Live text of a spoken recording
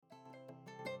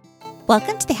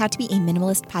Welcome to the How to Be a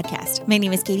Minimalist podcast. My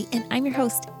name is Katie and I'm your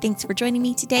host. Thanks for joining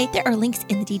me today. There are links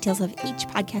in the details of each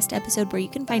podcast episode where you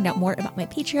can find out more about my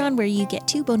Patreon, where you get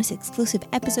 2 bonus exclusive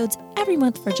episodes every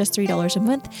month for just $3 a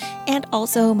month, and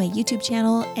also my YouTube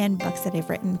channel and books that I've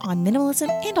written on minimalism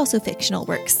and also fictional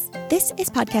works. This is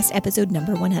podcast episode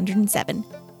number 107,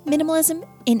 Minimalism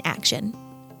in Action.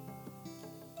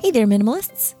 Hey there,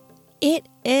 minimalists. It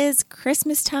is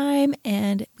Christmas time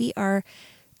and we are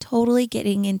totally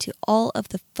getting into all of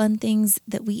the fun things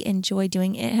that we enjoy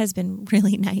doing. It has been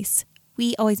really nice.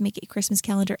 We always make a Christmas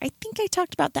calendar. I think I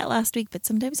talked about that last week, but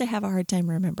sometimes I have a hard time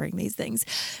remembering these things.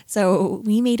 So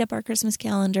we made up our Christmas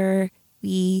calendar.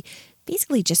 We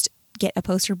basically just get a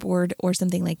poster board or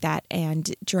something like that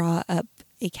and draw up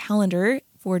a calendar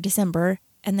for December.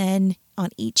 And then on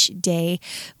each day,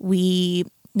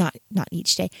 not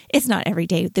each day, it's not every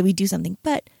day that we do something,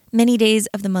 but many days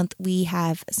of the month, we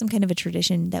have some kind of a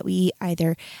tradition that we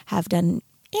either have done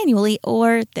annually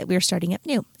or that we're starting up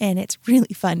new, and it's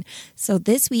really fun. So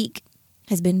this week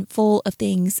has been full of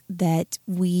things that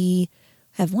we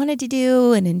have wanted to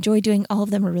do and enjoy doing. All of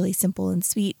them are really simple and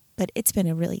sweet, but it's been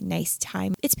a really nice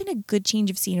time. It's been a good change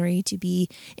of scenery to be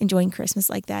enjoying Christmas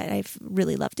like that. I've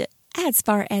really loved it. As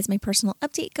far as my personal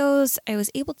update goes, I was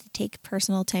able to take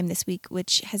personal time this week,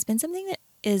 which has been something that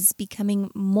is becoming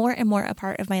more and more a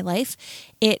part of my life.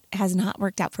 It has not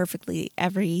worked out perfectly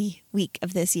every week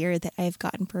of this year that I've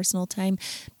gotten personal time,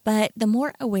 but the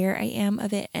more aware I am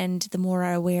of it and the more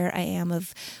aware I am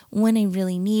of when I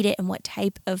really need it and what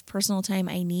type of personal time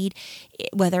I need,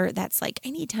 whether that's like I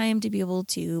need time to be able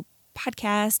to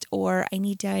podcast or I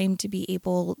need time to be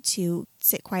able to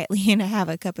sit quietly and have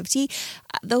a cup of tea.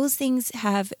 Those things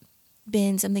have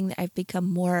been something that I've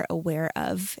become more aware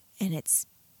of, and it's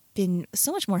been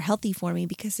so much more healthy for me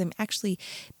because I'm actually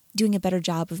doing a better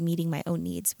job of meeting my own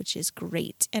needs, which is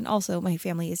great. And also my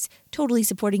family is totally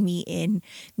supporting me in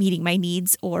meeting my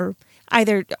needs or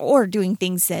doing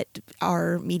things that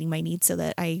are meeting my needs so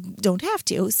that I don't have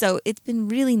to. So it's been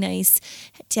really nice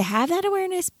to have that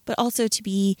awareness, but also to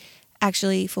be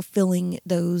actually fulfilling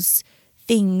those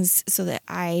things so that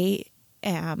I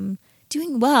am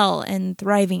doing well and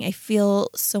thriving. I feel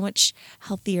so much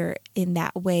healthier in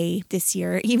that way this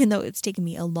year, even though it's taken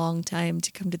me a long time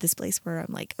to come to this place where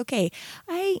I'm like, okay,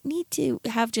 I need to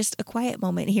have just a quiet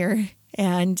moment here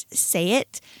and say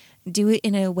it, do it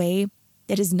in a way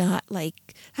that is not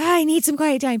like, I need some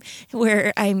quiet time,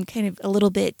 where I'm kind of a little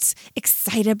bit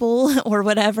excitable or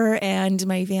whatever, and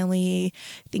my family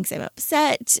thinks I'm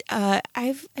upset.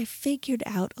 I've figured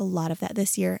out a lot of that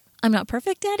this year. I'm not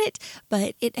perfect at it,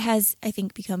 but it has, I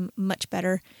think, become much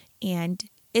better, and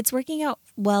it's working out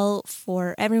well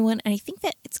for everyone. And I think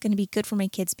that it's going to be good for my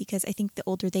kids because I think the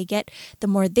older they get, the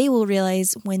more they will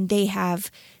realize when they have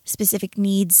specific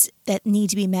needs that need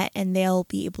to be met, and they'll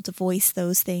be able to voice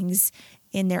those things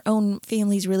in their own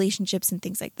families, relationships, and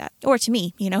things like that. Or to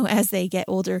me, as they get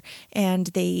older and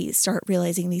they start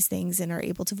realizing these things and are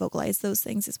able to vocalize those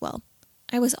things as well.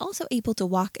 I was also able to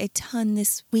walk a ton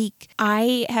this week.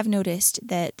 I have noticed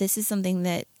that this is something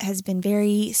that has been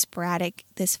very sporadic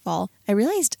this fall. I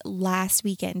realized last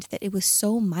weekend that it was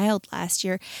so mild last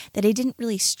year that I didn't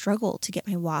really struggle to get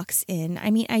my walks in.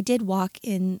 I mean, I did walk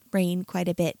in rain quite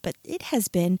a bit, but it has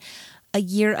been a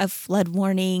year of flood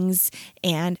warnings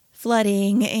and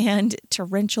flooding and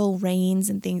torrential rains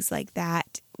and things like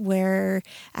that.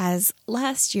 Whereas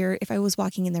last year, if I was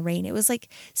walking in the rain, it was like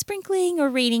sprinkling or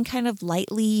raining kind of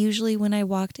lightly. Usually when I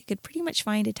walked, I could pretty much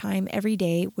find a time every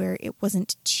day where it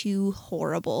wasn't too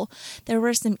horrible. There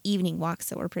were some evening walks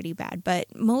that were pretty bad, but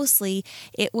mostly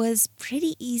it was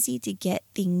pretty easy to get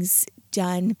things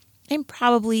done. I'm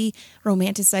probably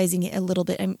romanticizing it a little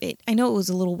bit. I know it was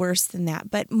a little worse than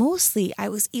that, but mostly I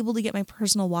was able to get my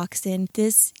personal walks in.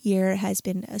 This year has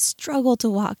been a struggle to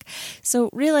walk. So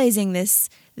realizing that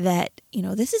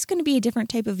this is going to be a different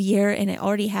type of year, and it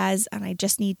already has, and I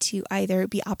just need to either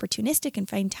be opportunistic and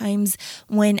find times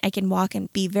when I can walk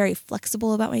and be very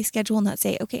flexible about my schedule and not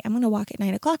say, okay, I'm going to walk at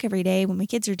 9:00 every day when my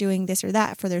kids are doing this or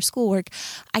that for their schoolwork.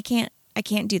 I can't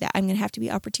do that. I'm going to have to be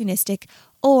opportunistic,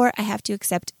 or I have to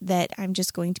accept that I'm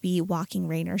just going to be walking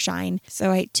rain or shine.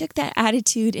 So I took that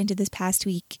attitude into this past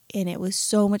week, and it was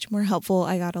so much more helpful.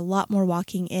 I got a lot more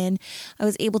walking in. I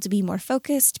was able to be more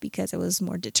focused because I was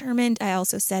more determined. I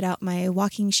also set out my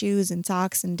walking shoes and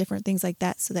socks and different things like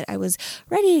that so that I was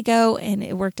ready to go, and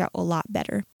it worked out a lot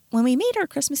better. When we made our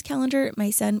Christmas calendar, my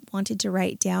son wanted to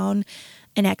write down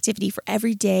an activity for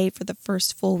every day for the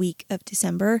first full week of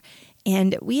December.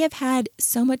 And we have had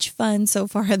so much fun so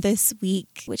far this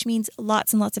week, which means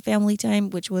lots and lots of family time,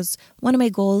 which was one of my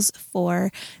goals for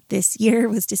this year,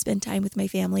 was to spend time with my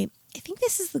family. I think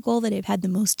this is the goal that I've had the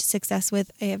most success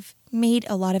with. I have made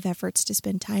a lot of efforts to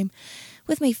spend time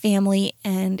with my family,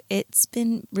 and it's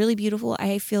been really beautiful.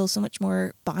 I feel so much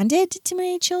more bonded to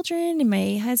my children and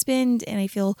my husband, and I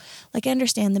feel like I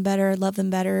understand them better, love them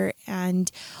better,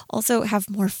 and also have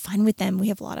more fun with them. We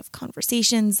have a lot of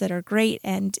conversations that are great,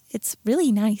 and it's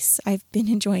really nice. I've been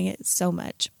enjoying it so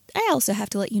much. I also have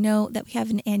to let you know that we have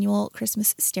an annual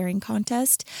Christmas staring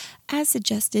contest. As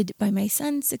suggested by my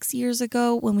son 6 years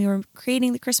ago when we were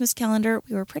creating the Christmas calendar,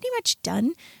 we were pretty much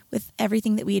done with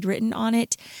everything that we had written on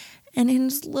it. And in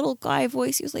his little guy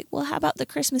voice, he was like, well, how about the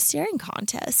Christmas staring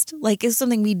contest? Like, it's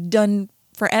something we'd done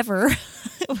forever,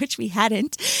 which we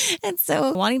hadn't. And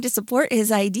so wanting to support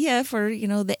his idea for,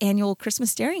 the annual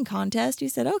Christmas staring contest, we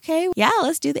said, okay, yeah,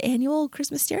 let's do the annual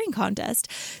Christmas staring contest.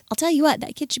 I'll tell you what,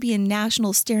 that kid should be in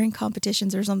national staring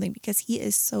competitions or something because he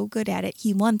is so good at it.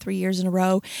 He won 3 years in a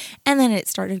row, and then it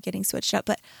started getting switched up.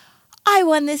 But I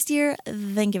won this year.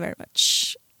 Thank you very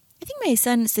much. I think my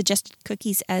son suggested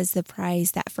cookies as the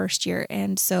prize that first year.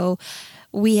 And so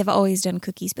we have always done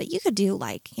cookies, but you could do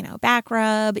back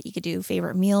rub. You could do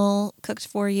favorite meal cooked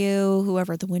for you,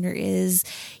 whoever the winner is.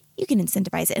 You can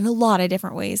incentivize it in a lot of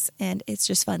different ways, and it's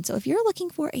just fun. So if you're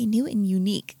looking for a new and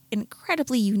unique,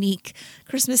 incredibly unique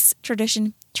Christmas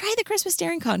tradition, try the Christmas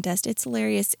staring contest. It's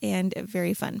hilarious and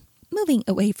very fun. Moving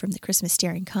away from the Christmas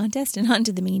staring contest and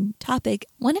onto the main topic,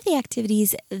 one of the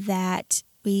activities that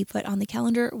we put on the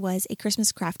calendar was a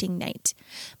Christmas crafting night.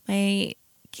 My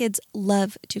kids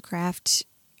love to craft.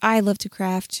 I love to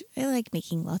craft. I like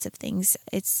making lots of things.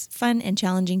 It's fun and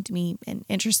challenging to me and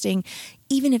interesting.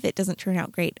 Even if it doesn't turn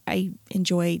out great, I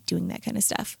enjoy doing that kind of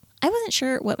stuff. I wasn't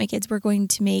sure what my kids were going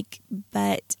to make,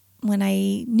 but when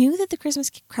I knew that the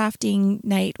Christmas crafting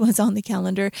night was on the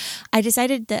calendar, I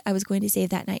decided that I was going to save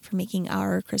that night for making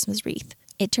our Christmas wreath.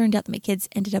 It turned out that my kids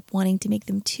ended up wanting to make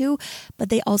them too, but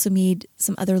they also made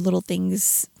some other little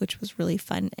things, which was really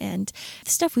fun, and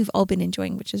stuff we've all been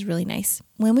enjoying, which is really nice.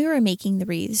 When we were making the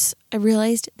wreaths, I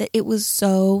realized that it was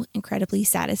so incredibly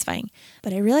satisfying,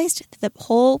 but I realized that the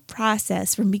whole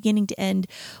process from beginning to end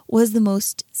was the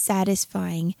most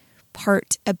satisfying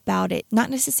part about it, not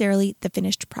necessarily the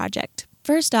finished project.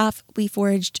 First off, we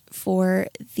foraged for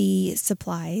the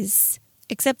supplies,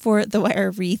 except for the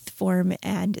wire wreath form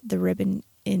and the ribbon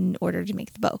in order to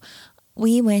make the bow.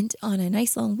 We went on a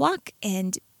nice long walk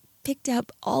and picked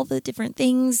up all the different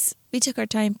things. We took our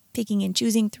time picking and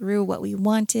choosing through what we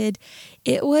wanted.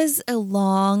 It was a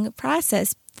long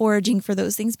process foraging for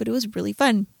those things, but it was really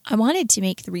fun. I wanted to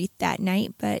make the wreath that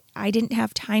night, but I didn't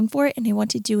have time for it and I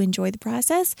wanted to enjoy the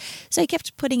process. So I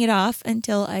kept putting it off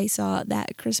until I saw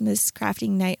that Christmas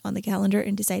crafting night on the calendar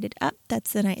and decided,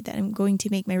 that's the night that I'm going to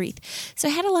make my wreath. So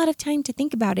I had a lot of time to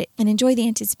think about it and enjoy the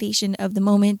anticipation of the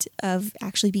moment of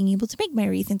actually being able to make my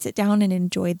wreath and sit down and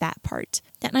enjoy that part.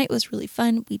 That night was really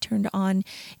fun. We turned on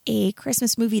a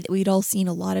Christmas movie that we'd all seen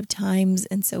a lot of times,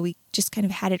 and so we just kind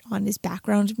of had it on as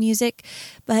background music.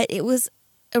 But it was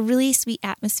a really sweet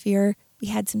atmosphere. We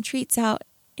had some treats out,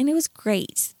 and it was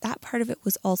great. That part of it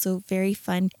was also very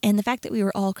fun, and the fact that we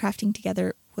were all crafting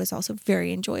together was also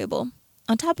very enjoyable.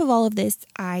 On top of all of this,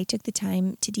 I took the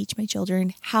time to teach my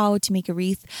children how to make a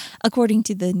wreath according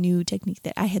to the new technique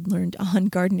that I had learned on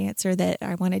Garden Answer that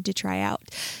I wanted to try out.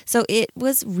 So it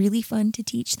was really fun to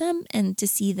teach them and to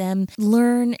see them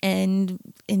learn and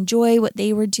enjoy what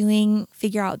they were doing,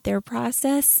 figure out their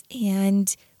process,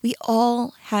 and we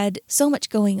all had so much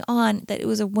going on that it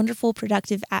was a wonderful,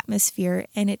 productive atmosphere,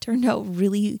 and it turned out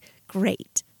really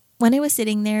great. When I was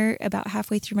sitting there about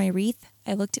halfway through my wreath,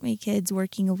 I looked at my kids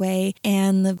working away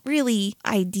and the really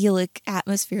idyllic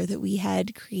atmosphere that we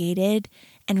had created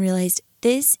and realized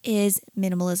this is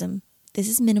minimalism. This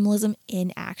is minimalism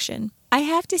in action. I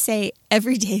have to say,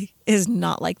 every day is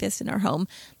not like this in our home.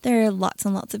 There are lots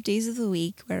and lots of days of the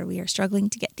week where we are struggling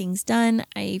to get things done.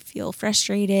 I feel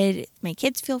frustrated. My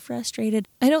kids feel frustrated.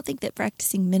 I don't think that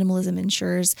practicing minimalism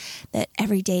ensures that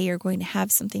every day you're going to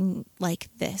have something like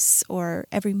this, or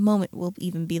every moment will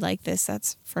even be like this.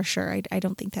 That's for sure. I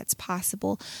don't think that's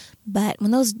possible. But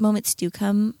when those moments do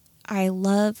come, I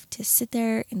love to sit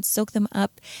there and soak them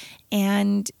up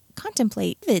and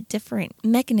contemplate the different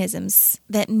mechanisms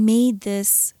that made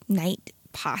this night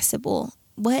possible.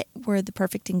 What were the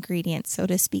perfect ingredients, so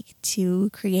to speak, to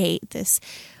create this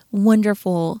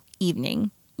wonderful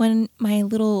evening? When my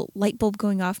little light bulb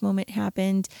going off moment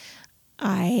happened,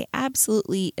 I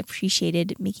absolutely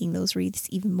appreciated making those wreaths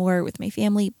even more with my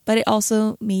family, but it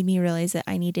also made me realize that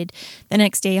I needed the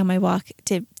next day on my walk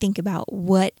to think about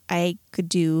what I could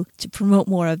do to promote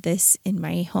more of this in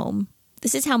my home.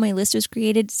 This is how my list was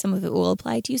created. Some of it will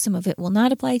apply to you. Some of it will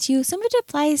not apply to you. Some of it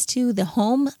applies to the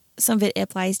home. Some of it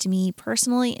applies to me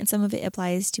personally, and some of it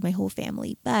applies to my whole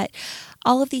family. But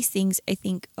all of these things, I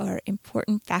think, are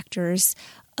important factors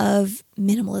of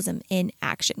minimalism in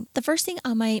action. The first thing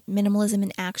on my minimalism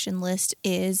in action list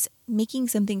is making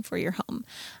something for your home.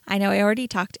 I know I already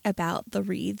talked about the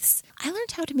wreaths. I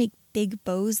learned how to make big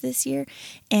bows this year,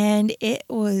 and it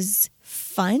was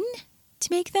fun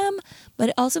to make them, but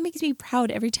it also makes me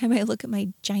proud every time I look at my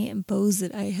giant bows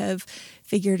that I have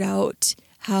figured out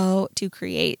how to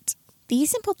create. These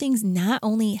simple things not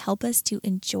only help us to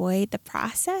enjoy the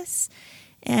process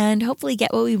and hopefully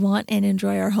get what we want and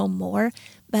enjoy our home more,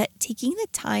 but taking the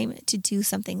time to do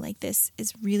something like this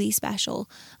is really special.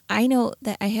 I know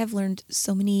that I have learned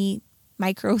so many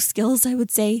micro skills, I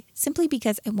would say, simply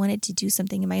because I wanted to do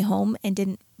something in my home and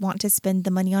didn't want to spend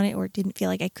the money on it, or didn't feel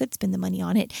like I could spend the money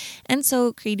on it. And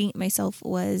so creating it myself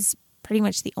was pretty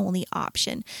much the only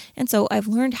option. And so I've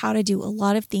learned how to do a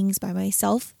lot of things by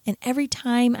myself. And every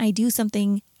time I do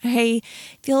something, I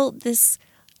feel this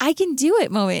I can do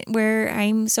it moment where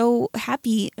I'm so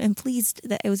happy and pleased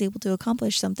that I was able to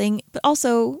accomplish something, but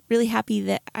also really happy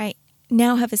that I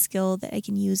now have a skill that I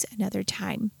can use another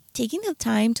time. Taking the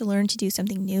time to learn to do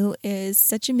something new is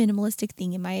such a minimalistic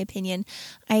thing, in my opinion.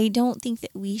 I don't think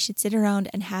that we should sit around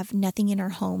and have nothing in our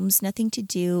homes, nothing to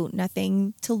do,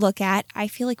 nothing to look at. I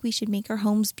feel like we should make our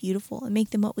homes beautiful and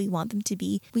make them what we want them to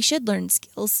be. We should learn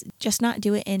skills, just not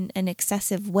do it in an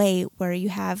excessive way where you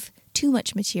have too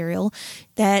much material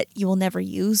that you will never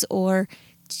use, or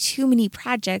too many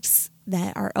projects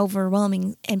that are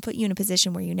overwhelming and put you in a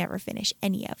position where you never finish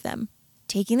any of them.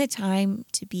 Taking the time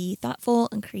to be thoughtful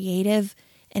and creative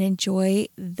and enjoy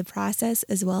the process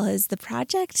as well as the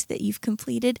project that you've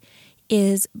completed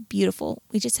is beautiful.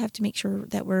 We just have to make sure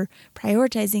that we're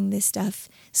prioritizing this stuff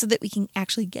so that we can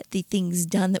actually get the things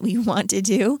done that we want to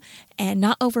do and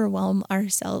not overwhelm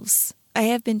ourselves. I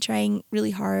have been trying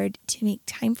really hard to make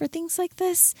time for things like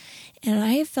this, and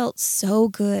I have felt so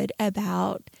good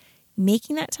about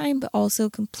making that time, but also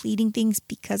completing things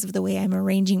because of the way I'm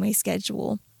arranging my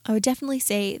schedule. I would definitely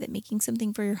say that making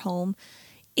something for your home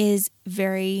is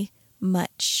very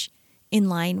much in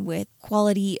line with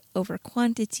quality over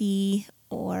quantity,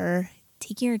 or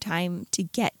taking your time to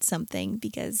get something,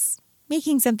 because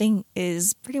making something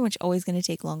is pretty much always going to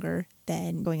take longer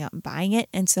than going out and buying it.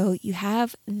 And so you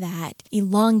have that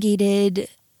elongated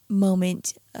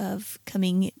moment of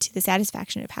coming to the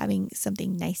satisfaction of having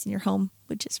something nice in your home,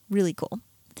 which is really cool.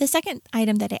 The second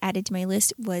item that I added to my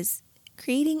list was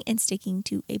creating and sticking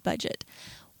to a budget.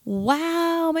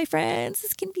 Wow, my friends,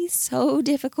 this can be so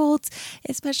difficult,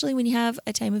 especially when you have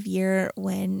a time of year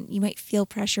when you might feel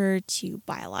pressure to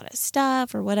buy a lot of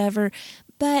stuff or whatever,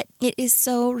 but it is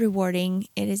so rewarding.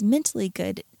 It is mentally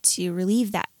good to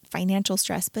relieve that financial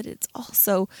stress, but it's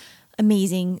also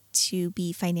amazing to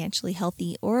be financially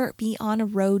healthy or be on a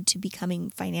road to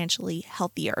becoming financially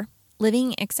healthier.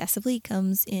 Living excessively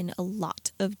comes in a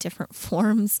lot of different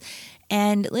forms,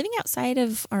 and living outside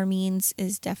of our means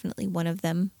is definitely one of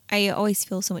them. I always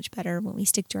feel so much better when we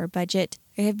stick to our budget.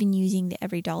 I have been using the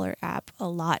Every Dollar app a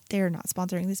lot. They're not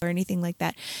sponsoring this or anything like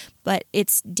that, but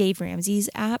it's Dave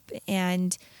Ramsey's app,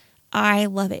 and I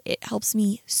love it. It helps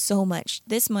me so much.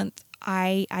 This month,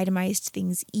 I itemized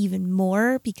things even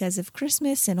more because of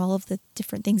Christmas and all of the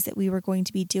different things that we were going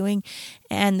to be doing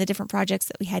and the different projects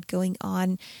that we had going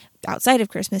on outside of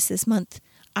Christmas this month.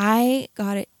 I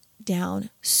got it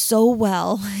down so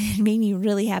well. It made me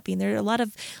really happy. And there are a lot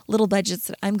of little budgets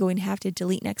that I'm going to have to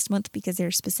delete next month because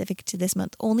they're specific to this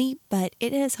month only, but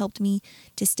it has helped me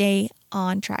to stay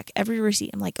on track. Every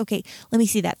receipt, I'm like, okay, let me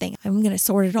see that thing. I'm going to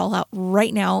sort it all out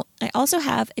right now. I also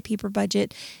have a paper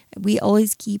budget. We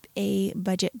always keep a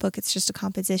budget book. It's just a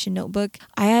composition notebook.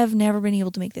 I have never been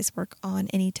able to make this work on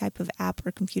any type of app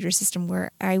or computer system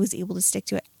where I was able to stick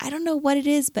to it. I don't know what it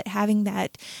is, but having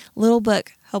that little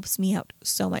book helps me out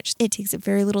so much. It takes up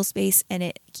very little space and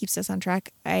it keeps us on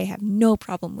track. I have no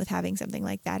problem with having something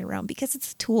like that around because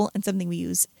it's a tool and something we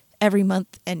use every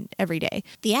month and every day.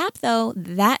 The app, though,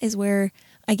 that is where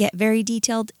I get very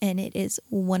detailed and it is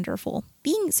wonderful.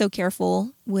 Being so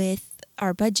careful with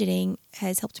our budgeting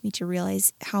has helped me to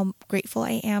realize how grateful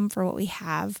I am for what we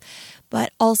have,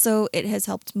 but also it has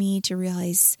helped me to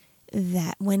realize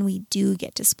that when we do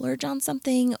get to splurge on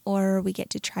something, or we get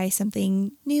to try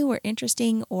something new or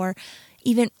interesting, or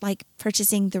even like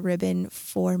purchasing the ribbon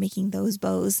for making those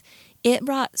bows, it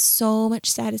brought so much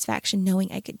satisfaction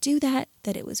knowing I could do that,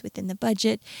 that it was within the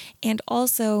budget, and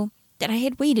also that I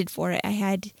had waited for it. I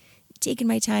had taken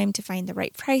my time to find the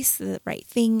right price, the right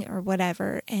thing, or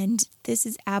whatever. And this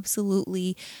is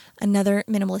absolutely another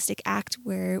minimalistic act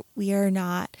where we are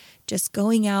not just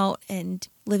going out and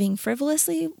living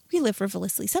frivolously. We live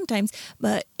frivolously sometimes,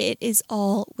 but it is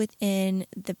all within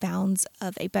the bounds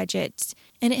of a budget,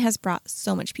 and it has brought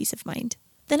so much peace of mind.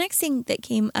 The next thing that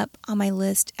came up on my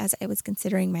list as I was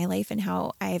considering my life and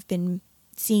how I have been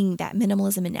seeing that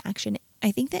minimalism in action,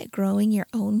 I think that growing your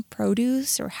own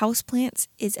produce or houseplants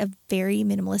is a very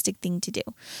minimalistic thing to do.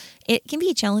 It can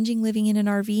be challenging living in an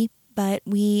RV, but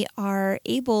we are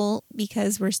able,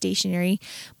 because we're stationary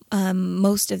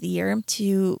most of the year,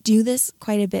 to do this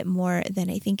quite a bit more than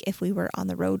I think if we were on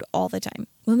the road all the time.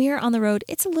 When we are on the road,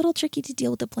 it's a little tricky to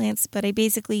deal with the plants, but I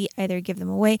basically either give them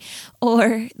away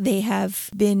or they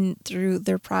have been through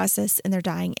their process and they're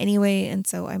dying anyway. And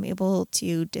so I'm able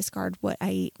to discard what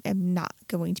I am not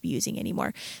going to be using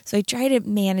anymore. So I try to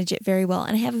manage it very well.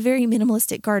 And I have a very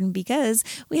minimalistic garden because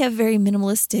we have very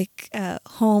minimalistic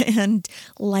home and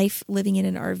life living in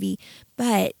an RV.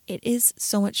 But it is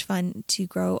so much fun to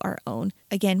grow our own.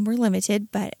 Again, we're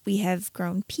limited, but we have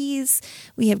grown peas,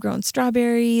 we have grown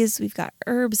strawberries, we've got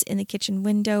herbs in the kitchen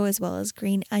window as well as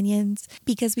green onions.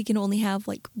 Because we can only have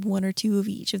like one or two of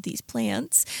each of these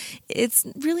plants, it's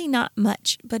really not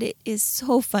much, but it is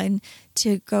so fun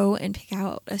to go and pick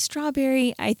out a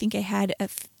strawberry. I think I had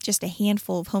just a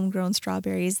handful of homegrown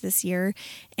strawberries this year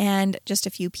and just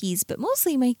a few peas, but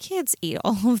mostly my kids ate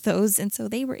all of those, and so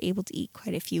they were able to eat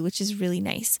quite a few, which is really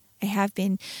nice. I have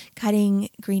been cutting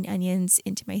green onions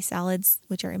into my salads,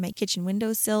 which are in my kitchen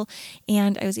windowsill,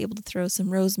 and I was able to throw some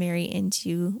rosemary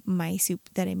into my soup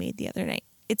that I made the other night.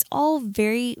 It's all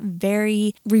very,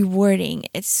 very rewarding.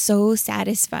 It's so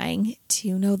satisfying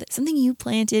to know that something you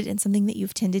planted and something that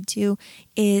you've tended to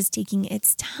is taking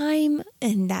its time,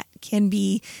 and that can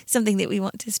be something that we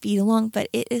want to speed along, but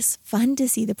it is fun to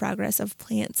see the progress of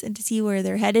plants and to see where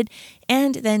they're headed,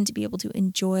 and then to be able to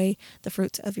enjoy the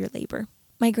fruits of your labor.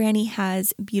 My granny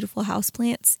has beautiful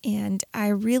houseplants, and I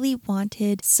really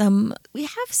wanted some. We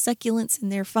have succulents and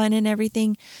they're fun and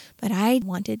everything, but I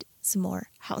wanted some more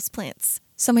houseplants.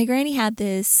 So my granny had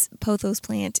this pothos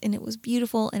plant, and it was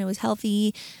beautiful and it was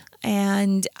healthy,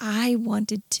 and I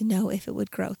wanted to know if it would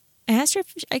grow. I asked her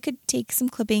if I could take some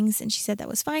clippings, and she said that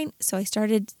was fine. So I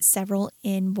started several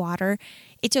in water.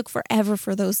 It took forever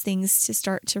for those things to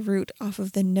start to root off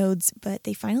of the nodes, but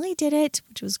they finally did it,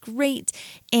 which was great.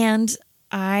 And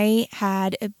I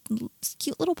had a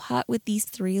cute little pot with these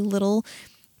 3 little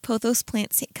pothos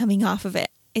plants coming off of it.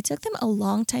 It took them a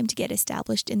long time to get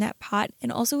established in that pot,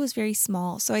 and also was very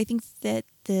small. So I think that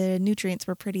the nutrients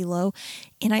were pretty low.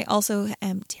 And I also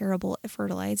am terrible at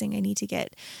fertilizing. I need to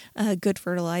get a good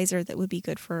fertilizer that would be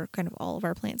good for kind of all of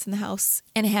our plants in the house.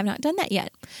 And I have not done that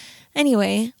yet.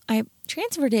 Anyway, I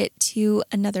transferred it to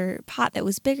another pot that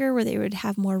was bigger where they would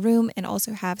have more room and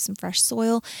also have some fresh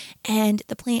soil. And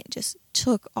the plant just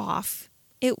took off.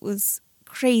 It was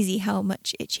crazy how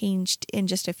much it changed in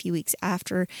just a few weeks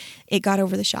after it got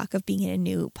over the shock of being in a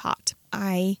new pot.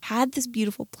 I had this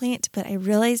beautiful plant, but I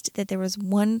realized that there was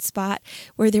one spot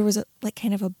where there was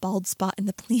kind of a bald spot in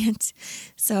the plant.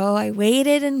 So I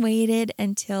waited and waited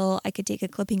until I could take a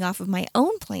clipping off of my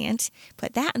own plant,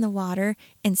 put that in the water,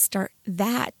 and start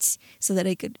that so that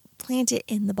I could plant it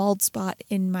in the bald spot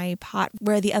in my pot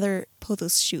where the other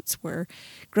pothos shoots were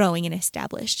growing and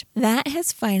established. That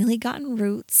has finally gotten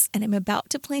roots, and I'm about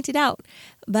to plant it out,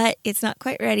 but it's not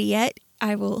quite ready yet.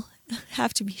 I will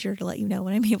have to be sure to let you know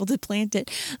when I'm able to plant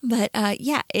it. But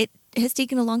it has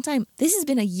taken a long time. This has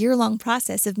been a year-long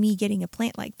process of me getting a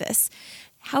plant like this.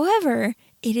 However,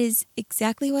 it is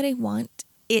exactly what I want.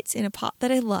 It's in a pot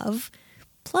that I love.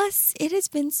 Plus, it has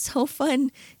been so fun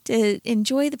to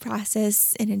enjoy the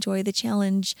process and enjoy the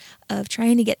challenge of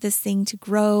trying to get this thing to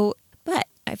grow. But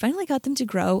I finally got them to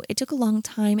grow. It took a long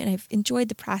time, and I've enjoyed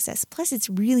the process. Plus, it's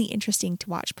really interesting to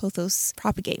watch pothos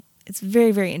propagate. It's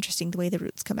very, very interesting the way the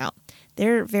roots come out.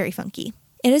 They're very funky.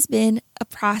 It has been a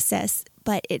process,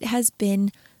 but it has been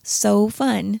so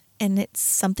fun. And it's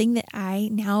something that I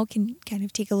now can kind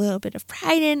of take a little bit of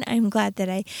pride in. I'm glad that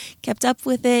I kept up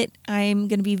with it. I'm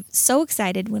going to be so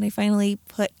excited when I finally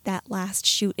put that last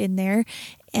shoot in there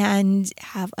and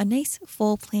have a nice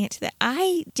full plant that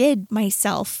I did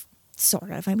myself.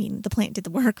 Sort of. I mean, the plant did the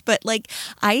work, but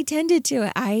I tended to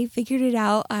it. I figured it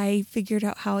out. I figured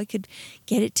out how I could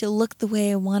get it to look the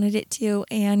way I wanted it to,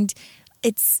 and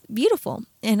it's beautiful.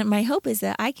 And my hope is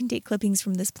that I can take clippings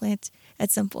from this plant at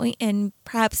some point and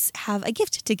perhaps have a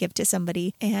gift to give to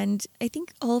somebody. And I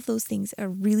think all of those things are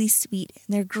really sweet,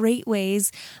 and they're great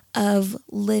ways of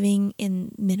living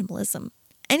in minimalism.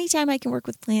 Anytime I can work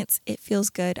with plants, it feels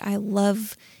good. I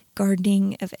love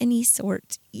gardening of any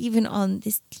sort, even on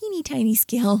this teeny tiny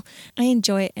scale, I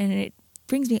enjoy it, and it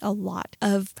brings me a lot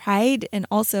of pride. And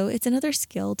also it's another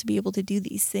skill to be able to do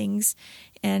these things,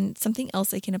 and something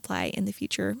else I can apply in the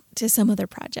future to some other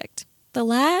project. The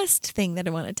last thing that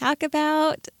I want to talk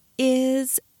about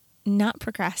is not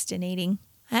procrastinating.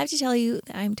 I have to tell you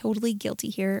that I'm totally guilty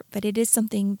here, but it is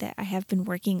something that I have been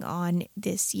working on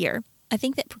this year. I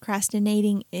think that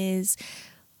procrastinating is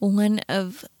one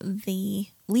of the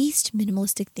least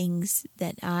minimalistic things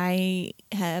that I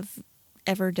have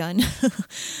ever done.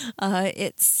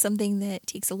 It's something that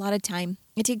takes a lot of time.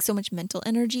 It takes so much mental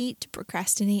energy to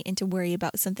procrastinate and to worry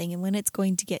about something and when it's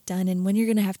going to get done and when you're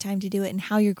going to have time to do it and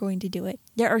how you're going to do it.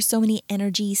 There are so many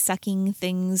energy sucking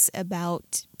things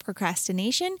about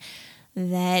procrastination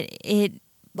that it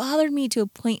bothered me to a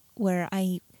point where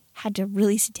I had to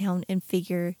really sit down and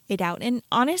figure it out. And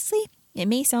honestly, it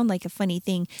may sound like a funny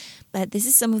thing, but this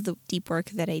is some of the deep work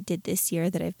that I did this year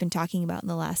that I've been talking about in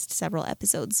the last several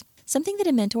episodes. Something that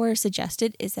a mentor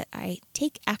suggested is that I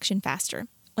take action faster.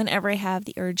 Whenever I have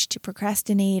the urge to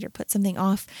procrastinate or put something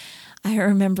off, I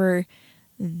remember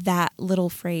that little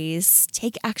phrase,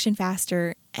 take action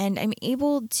faster, and I'm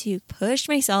able to push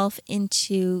myself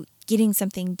into getting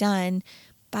something done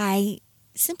by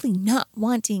simply not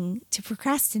wanting to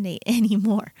procrastinate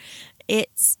anymore.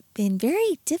 It's been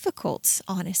very difficult,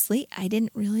 honestly. I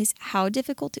didn't realize how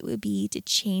difficult it would be to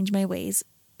change my ways,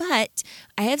 but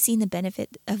I have seen the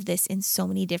benefit of this in so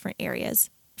many different areas.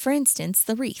 For instance,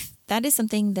 the wreath. That is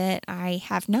something that I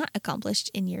have not accomplished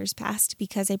in years past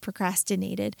because I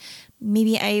procrastinated.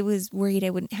 Maybe I was worried I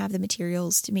wouldn't have the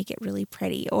materials to make it really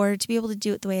pretty or to be able to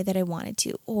do it the way that I wanted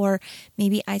to. Or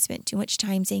maybe I spent too much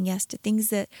time saying yes to things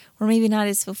that were maybe not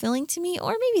as fulfilling to me,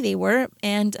 or maybe they were,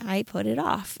 and I put it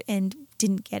off and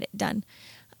didn't get it done.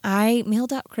 I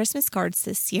mailed out Christmas cards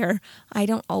this year. I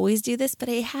don't always do this, but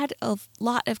I had a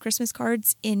lot of Christmas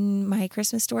cards in my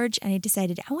Christmas storage, and I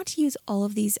decided I want to use all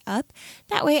of these up.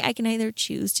 That way I can either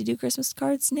choose to do Christmas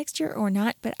cards next year or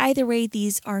not, but either way,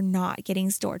 these are not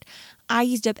getting stored. I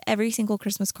used up every single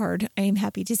Christmas card, I am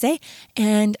happy to say,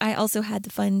 and I also had the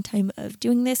fun time of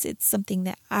doing this. It's something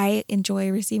that I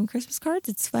enjoy, receiving Christmas cards.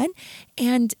 It's fun,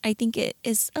 and I think it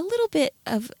is a little bit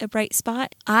of a bright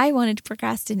spot. I wanted to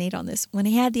procrastinate on this. When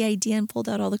I had the idea and pulled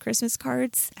out all the Christmas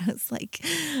cards, I was like,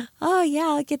 oh yeah,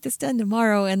 I'll get this done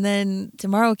tomorrow. And then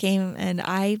tomorrow came and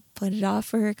I put it off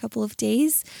for a couple of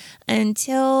days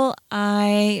until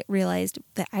I realized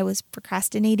that I was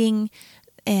procrastinating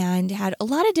and had a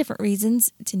lot of different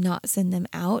reasons to not send them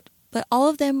out, but all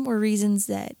of them were reasons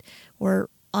that were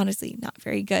honestly not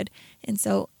very good. And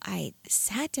so I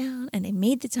sat down and I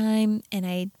made the time and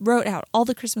I wrote out all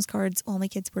the Christmas cards while my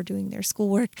kids were doing their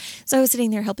schoolwork. So I was sitting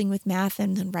there helping with math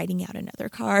and then writing out another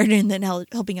card and then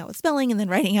helping out with spelling and then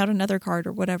writing out another card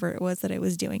or whatever it was that I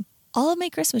was doing. All of my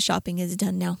Christmas shopping is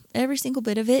done now. Every single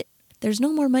bit of it. There's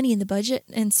no more money in the budget,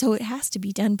 and so it has to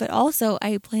be done. But also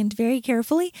I planned very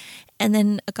carefully and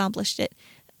then accomplished it.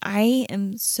 I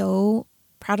am so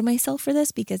proud of myself for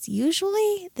this because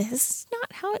usually this is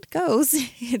not how it goes.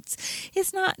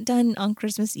 It's not done on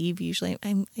Christmas Eve usually.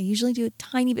 I usually do a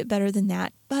tiny bit better than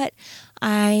that, but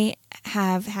I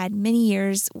have had many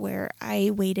years where I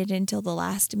waited until the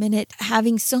last minute,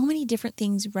 having so many different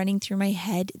things running through my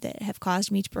head that have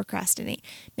caused me to procrastinate.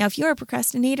 Now, if you're a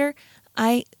procrastinator,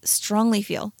 I strongly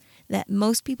feel that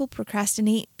most people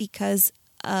procrastinate because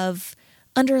of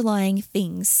underlying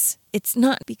things. It's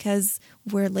not because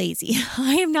we're lazy.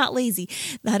 I am not lazy.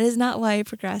 That is not why I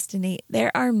procrastinate.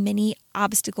 There are many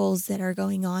obstacles that are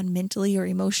going on mentally or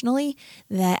emotionally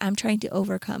that I'm trying to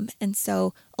overcome. And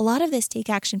so a lot of this take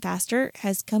action faster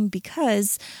has come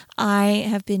because I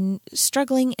have been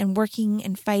struggling and working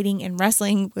and fighting and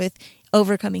wrestling with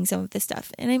overcoming some of this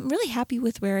stuff. And I'm really happy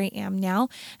with where I am now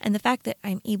and the fact that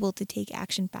I'm able to take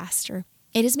action faster.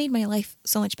 It has made my life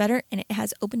so much better, and it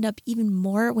has opened up even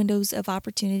more windows of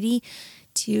opportunity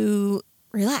to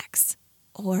relax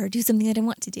or do something that I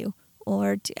want to do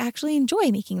or to actually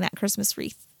enjoy making that Christmas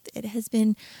wreath. It has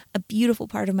been a beautiful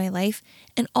part of my life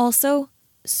and also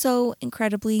so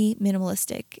incredibly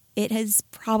minimalistic. It is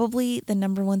probably the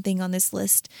number one thing on this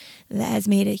list that has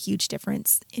made a huge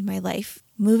difference in my life.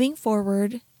 Moving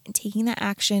forward and taking that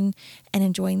action and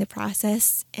enjoying the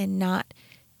process and not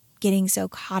getting so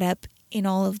caught up in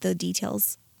all of the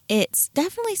details. It's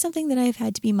definitely something that I've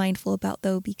had to be mindful about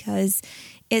though, because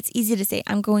it's easy to say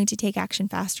I'm going to take action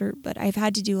faster, but I've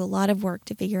had to do a lot of work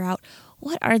to figure out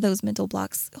what are those mental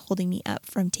blocks holding me up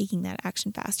from taking that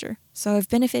action faster. So I've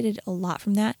benefited a lot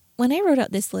from that. When I wrote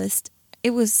out this list,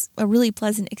 it was a really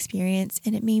pleasant experience,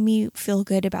 and it made me feel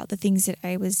good about the things that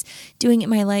I was doing in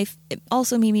my life. It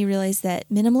also made me realize that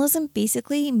minimalism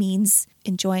basically means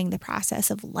enjoying the process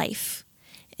of life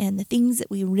and the things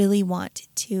that we really want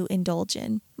to indulge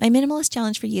in. My minimalist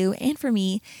challenge for you and for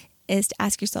me is to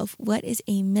ask yourself, what is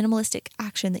a minimalistic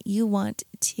action that you want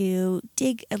to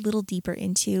dig a little deeper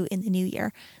into in the new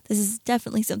year? This is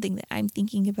definitely something that I'm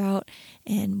thinking about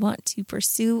and want to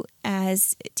pursue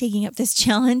as taking up this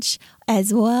challenge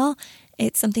as well.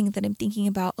 It's something that I'm thinking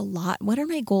about a lot. What are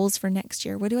my goals for next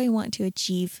year? What do I want to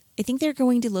achieve? I think they're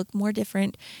going to look more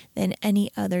different than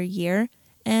any other year.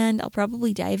 And I'll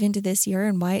probably dive into this year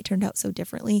and why it turned out so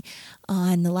differently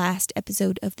on the last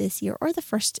episode of this year or the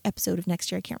first episode of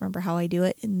next year. I can't remember how I do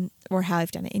it or how I've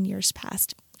done it in years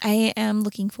past. I am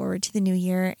looking forward to the new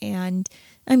year, and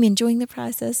I'm enjoying the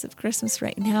process of Christmas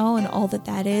right now and all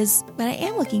that is. But I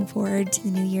am looking forward to the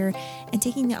new year and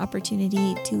taking the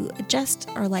opportunity to adjust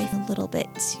our life a little bit,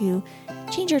 to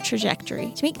change our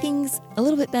trajectory, to make things a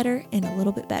little bit better and a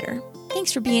little bit better.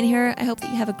 Thanks for being here. I hope that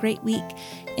you have a great week.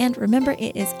 And remember,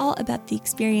 it is all about the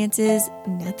experiences,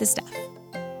 not the stuff.